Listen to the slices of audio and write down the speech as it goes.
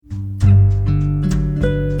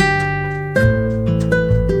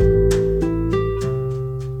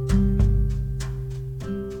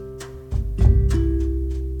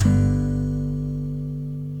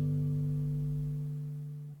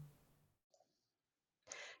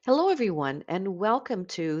Hello, everyone, and welcome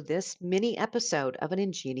to this mini episode of An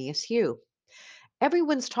Ingenious You.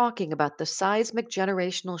 Everyone's talking about the seismic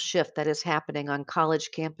generational shift that is happening on college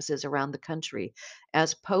campuses around the country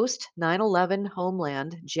as post 9/11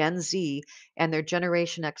 homeland Gen Z and their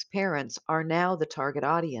Generation X parents are now the target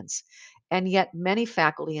audience. And yet, many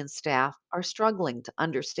faculty and staff are struggling to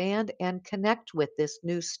understand and connect with this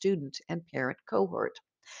new student and parent cohort.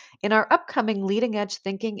 In our upcoming Leading Edge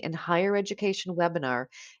Thinking in Higher Education webinar,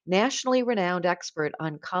 nationally renowned expert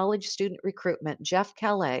on college student recruitment, Jeff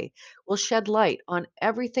Calais, will shed light on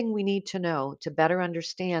everything we need to know to better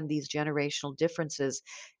understand these generational differences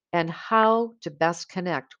and how to best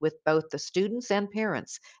connect with both the students and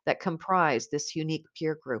parents that comprise this unique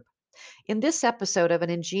peer group. In this episode of An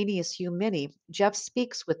Ingenious You Mini, Jeff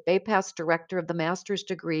speaks with BayPass Director of the Master's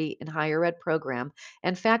Degree in Higher Ed program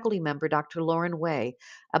and faculty member Dr. Lauren Way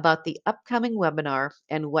about the upcoming webinar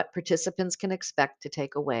and what participants can expect to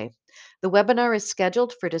take away. The webinar is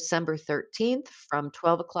scheduled for December 13th from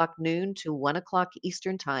 12 o'clock noon to 1 o'clock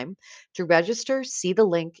Eastern Time. To register, see the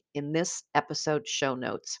link in this episode show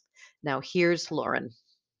notes. Now, here's Lauren.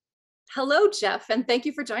 Hello, Jeff, and thank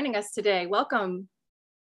you for joining us today. Welcome.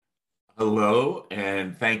 Hello,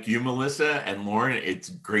 and thank you, Melissa and Lauren. It's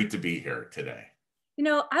great to be here today.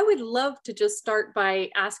 I would love to just start by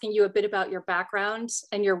asking you a bit about your background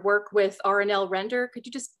and your work with RNL Render. Could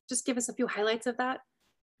you just give us a few highlights of that?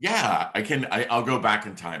 Yeah, I can. I'll go back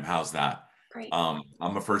in time. How's that? Great. I'm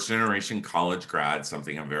a first generation college grad,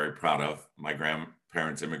 something I'm very proud of. My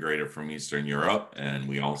grandparents immigrated from Eastern Europe, and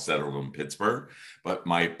we all settled in Pittsburgh. But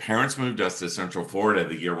my parents moved us to Central Florida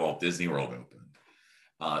the year Walt Disney World opened.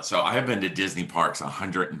 So I have been to Disney parks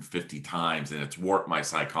 150 times, and it's warped my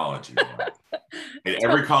psychology. And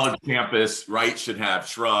every college campus, right, should have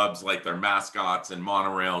shrubs like their mascots, and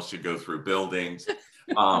monorails should go through buildings.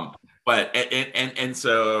 But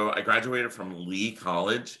so I graduated from Lee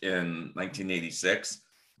College in 1986.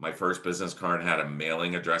 My first business card had a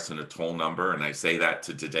mailing address and a toll number, and I say that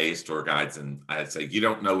to today's tour guides, and I say, you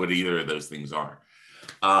don't know what either of those things are.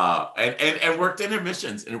 And worked in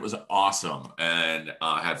admissions, and it was awesome. And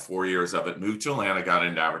had 4 years of it. Moved to Atlanta, got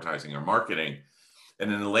into advertising and marketing.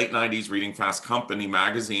 And in the late 90s, reading Fast Company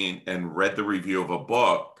magazine and read the review of a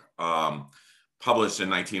book published in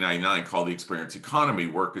 1999 called The Experience Economy,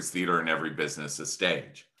 Work is Theater and Every Business is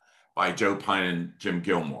Stage, by Joe Pine and Jim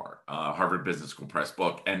Gilmore, Harvard Business School Press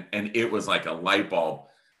book. And it was like a light bulb.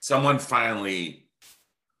 Someone finally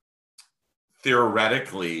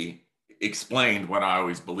theoretically explained what I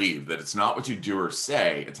always believed, that it's not what you do or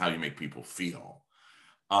say, it's how you make people feel.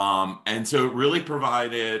 And so it really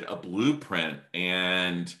provided a blueprint.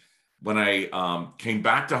 And when I came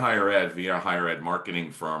back to higher ed via a higher ed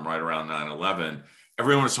marketing firm right around 9/11,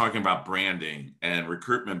 everyone was talking about branding and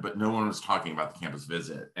recruitment, but no one was talking about the campus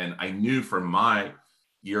visit. And I knew from my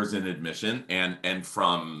years in admission and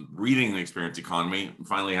from reading The Experience Economy, and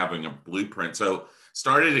finally having a blueprint. So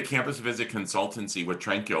started a campus visit consultancy with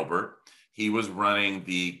Trent Gilbert. He was running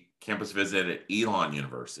the campus visit at Elon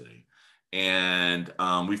University. And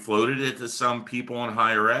we floated it to some people in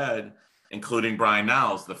higher ed, including Brian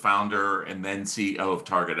Niles, the founder and then CEO of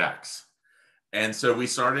TargetX. And so we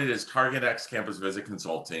started as TargetX Campus Visit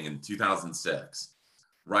Consulting in 2006.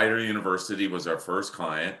 Rider University was our first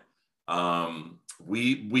client.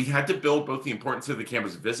 We had to build both the importance of the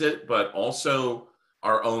campus visit, but also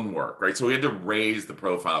our own work, right? So we had to raise the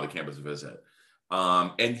profile of the campus visit.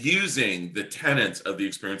 And using the tenets of the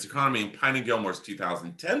experience economy in Pine and Gilmore's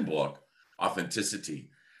 2010 book, Authenticity.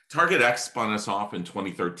 TargetX spun us off in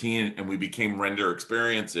 2013, and we became Render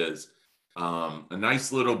Experiences, a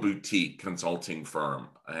nice little boutique consulting firm.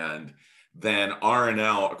 And then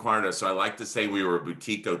RNL acquired us. So I like to say we were a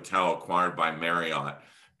boutique hotel acquired by Marriott.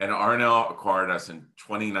 And RNL acquired us in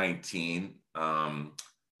 2019,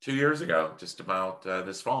 2 years ago, just about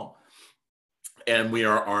this fall. And we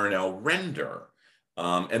are RNL Render.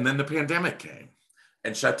 And then the pandemic came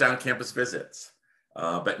and shut down campus visits.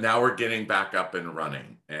 But now we're getting back up and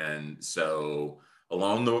running. And so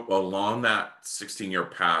along that 16-year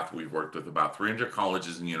path, we've worked with about 300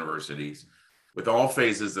 colleges and universities with all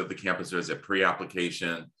phases of the campus visit: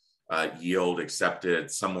 pre-application, yield, accepted,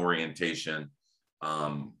 some orientation.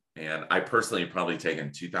 And I personally have probably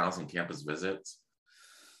taken 2,000 campus visits.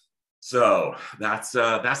 So that's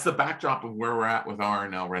the backdrop of where we're at with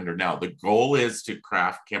RNL Render now. The goal is to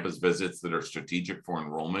craft campus visits that are strategic for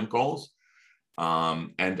enrollment goals,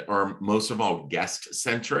 and are most of all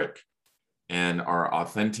guest-centric and are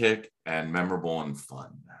authentic and memorable and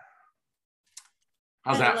fun.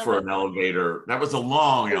 How's I that love for it. an elevator? That was a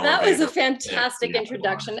long That was a elevator. fantastic Yeah,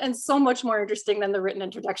 introduction and so much more interesting than the written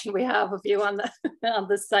introduction we have of you on the on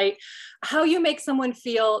the site. How you make someone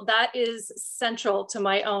feel, that is central to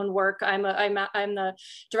my own work. I'm the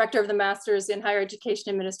director of the Master's in Higher Education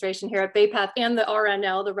Administration here at Bay Path and the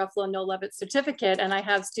RNL, the Ruffalo Noel Levitt Certificate. And I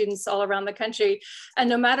have students all around the country. And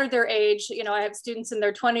no matter their age, you know, I have students in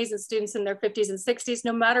their 20s and students in their 50s and 60s,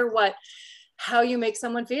 no matter what, how you make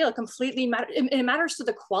someone feel completely matters. It matters to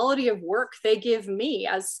the quality of work they give me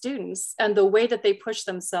as students and the way that they push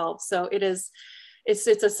themselves. So it's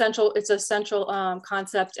essential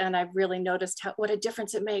concept, and I've really noticed what a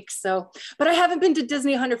difference it makes. So, but I haven't been to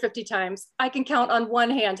Disney 150 times. I can count on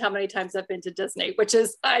one hand how many times I've been to Disney, which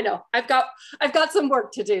is, I know I've got some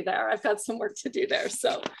work to do there. I've got some work to do there.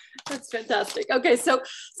 So that's fantastic. Okay, so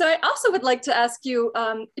I also would like to ask you,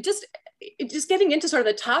 just getting into sort of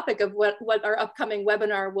the topic of what our upcoming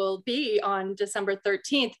webinar will be on December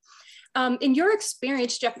 13th. In your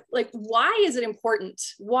experience, Jeff, like, why is it important?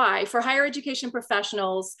 Why for higher education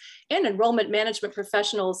professionals and enrollment management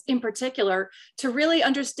professionals in particular to really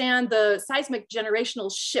understand the seismic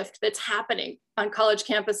generational shift that's happening on college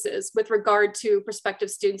campuses with regard to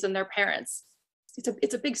prospective students and their parents?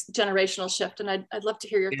 It's a big generational shift, and I'd love to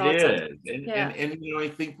hear your thoughts on it. And you know, I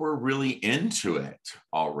think we're really into it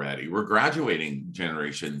already. We're graduating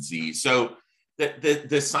Generation Z. So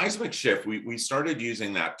the seismic shift, we started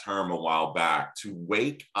using that term a while back to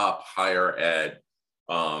wake up higher ed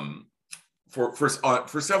for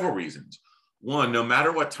several reasons. One, no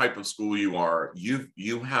matter what type of school you are,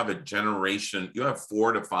 you have a generation, you have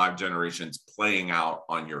 4 to 5 generations playing out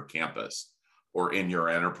on your campus or in your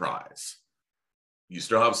enterprise. You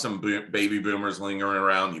still have some baby boomers lingering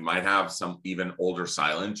around. You might have some even older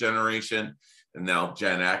silent generation. And now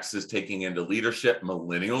Gen X is taking into leadership.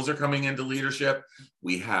 Millennials are coming into leadership.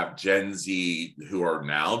 We have Gen Z who are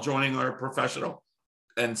now joining our professional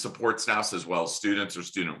and support staffs as well as students or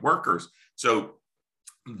student workers. So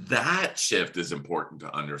that shift is important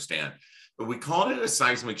to understand. But we called it a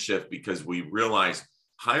seismic shift because we realized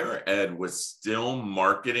higher ed was still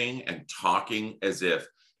marketing and talking as if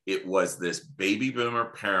it was this baby boomer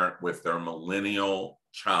parent with their millennial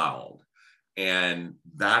child. And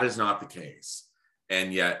that is not the case.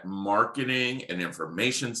 And yet marketing and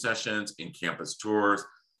information sessions and campus tours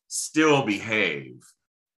still behave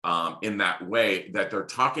in that way, that they're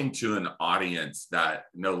talking to an audience that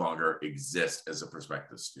no longer exists as a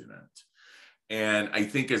prospective student. And I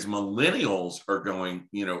think as millennials are going,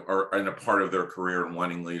 you know, are in a part of their career and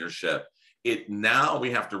wanting leadership, now we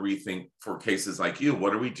have to rethink for cases like you,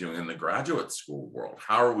 what are we doing in the graduate school world?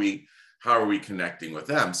 How are we connecting with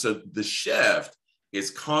them? So the shift is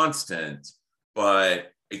constant,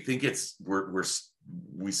 but I think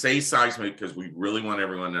we say seismic because we really want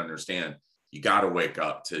everyone to understand you got to wake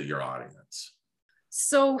up to your audience.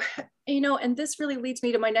 So, you know, and this really leads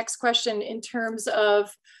me to my next question in terms of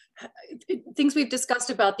things we've discussed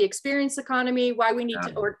about the experience economy, why we need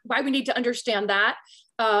to understand that.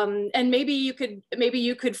 And maybe you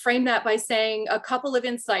could frame that by saying a couple of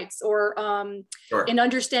insights or Sure. in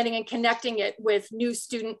understanding and connecting it with new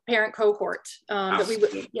student parent cohort that we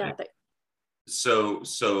would, yeah. So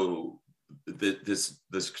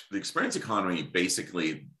the experience economy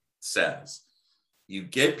basically says you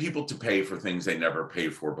get people to pay for things they never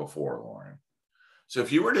paid for before, Lauren. So if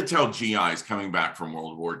you were to tell GIs coming back from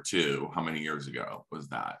World War II, how many years ago was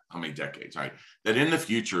that? How many decades, right? That in the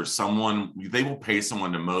future, they will pay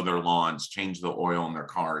someone to mow their lawns, change the oil in their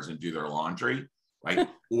cars, and do their laundry, right?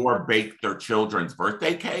 Or bake their children's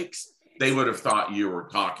birthday cakes. They would have thought you were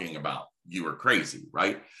crazy,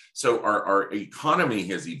 right? So our economy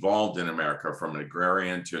has evolved in America from an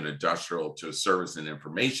agrarian to an industrial to a service and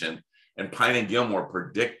information. And Pine and Gilmore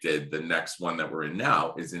predicted the next one that we're in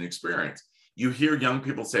now is an experience. You hear young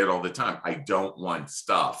people say it all the time. I don't want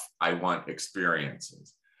stuff. I want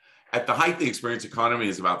experiences. At the height, the experience economy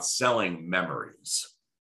is about selling memories.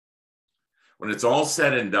 When it's all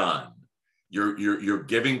said and done, you're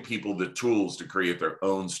giving people the tools to create their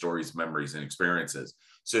own stories, memories, and experiences.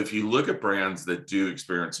 So if you look at brands that do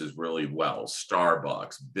experiences really well,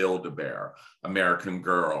 Starbucks, Build-A-Bear, American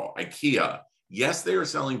Girl, IKEA, yes, they are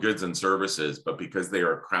selling goods and services, but because they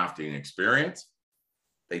are crafting an experience,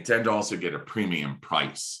 they tend to also get a premium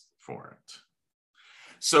price for it.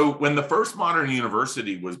 So when the first modern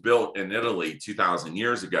university was built in Italy 2,000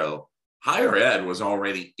 years ago, higher ed was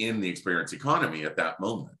already in the experience economy at that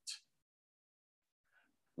moment.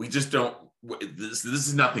 We just don't, this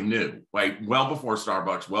is nothing new, right? Well before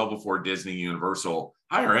Starbucks, well before Disney, Universal,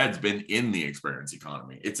 higher ed's been in the experience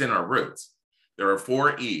economy. It's in our roots. There are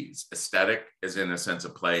 4 E's: aesthetic is in a sense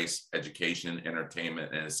of place, education,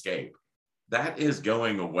 entertainment, and escape. That is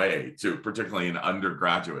going away to particularly an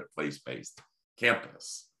undergraduate place-based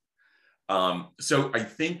campus. So I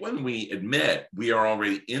think when we admit we are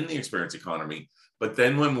already in the experience economy, but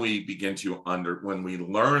then when we begin to when we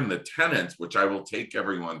learn the tenets, which I will take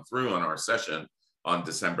everyone through on our session on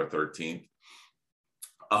December 13th,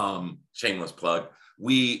 shameless plug,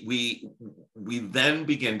 we then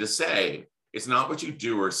begin to say, it's not what you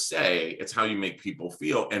do or say, it's how you make people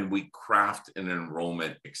feel. And we craft an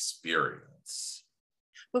enrollment experience.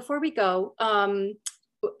 Before we go,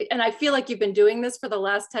 and I feel like you've been doing this for the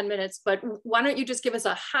last 10 minutes, but why don't you just give us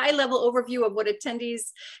a high level overview of what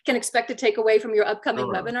attendees can expect to take away from your upcoming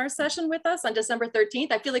webinar session with us on December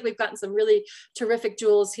 13th. I feel like we've gotten some really terrific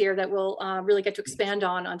jewels here that we'll really get to expand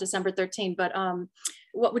on December 13th. But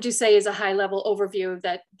what would you say is a high level overview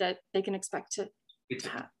that they can expect to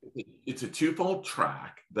have? It's a twofold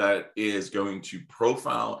track that is going to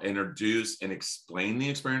profile, introduce, and explain the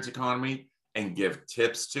experience economy and give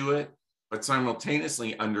tips to it, but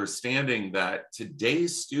simultaneously understanding that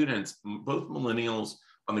today's students, both millennials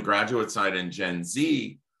on the graduate side and Gen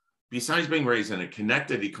Z, besides being raised in a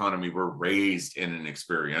connected economy, were raised in an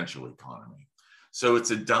experiential economy. So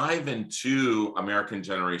it's a dive into American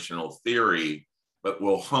generational theory, but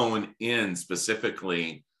we'll hone in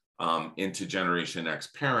specifically into Generation X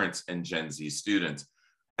parents and Gen Z students.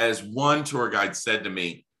 As one tour guide said to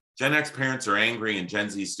me, Gen X parents are angry and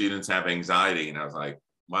Gen Z students have anxiety. And I was like,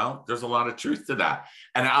 well, there's a lot of truth to that.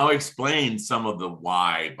 And I'll explain some of the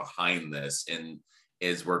why behind this. And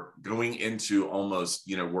as we're going into almost,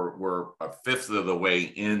 we're a fifth of the way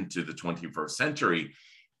into the 21st century,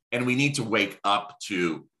 and we need to wake up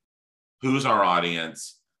to who's our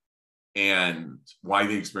audience and why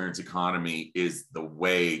the experience economy is the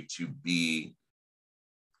way to be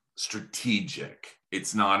strategic.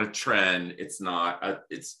 It's not a trend. It's not that.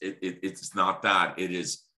 It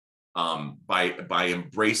is by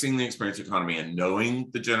embracing the experience economy and knowing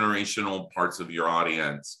the generational parts of your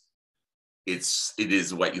audience, it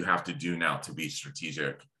is what you have to do now to be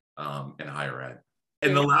strategic in higher ed.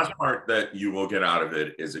 And the last part that you will get out of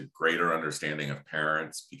it is a greater understanding of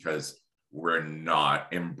parents, because we're not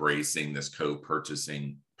embracing this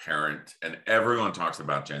co-purchasing parent. And everyone talks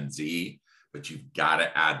about Gen Z, but you've got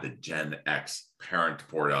to add the Gen X parent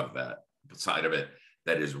part of that side of it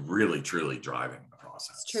that is really, truly driving the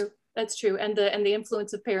process. It's true. That's true. And the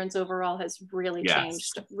influence of parents overall has really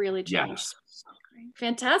changed, really changed. Yes.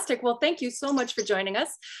 Fantastic. Well, thank you so much for joining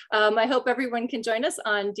us. I hope everyone can join us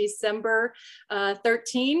on December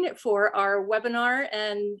 13 for our webinar,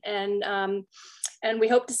 and we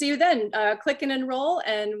hope to see you then. Click and enroll,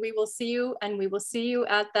 and we will see you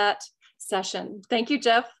at that session. Thank you,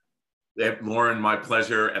 Jeff. Lauren, my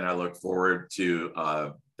pleasure, and I look forward to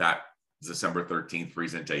that December 13th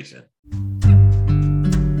presentation.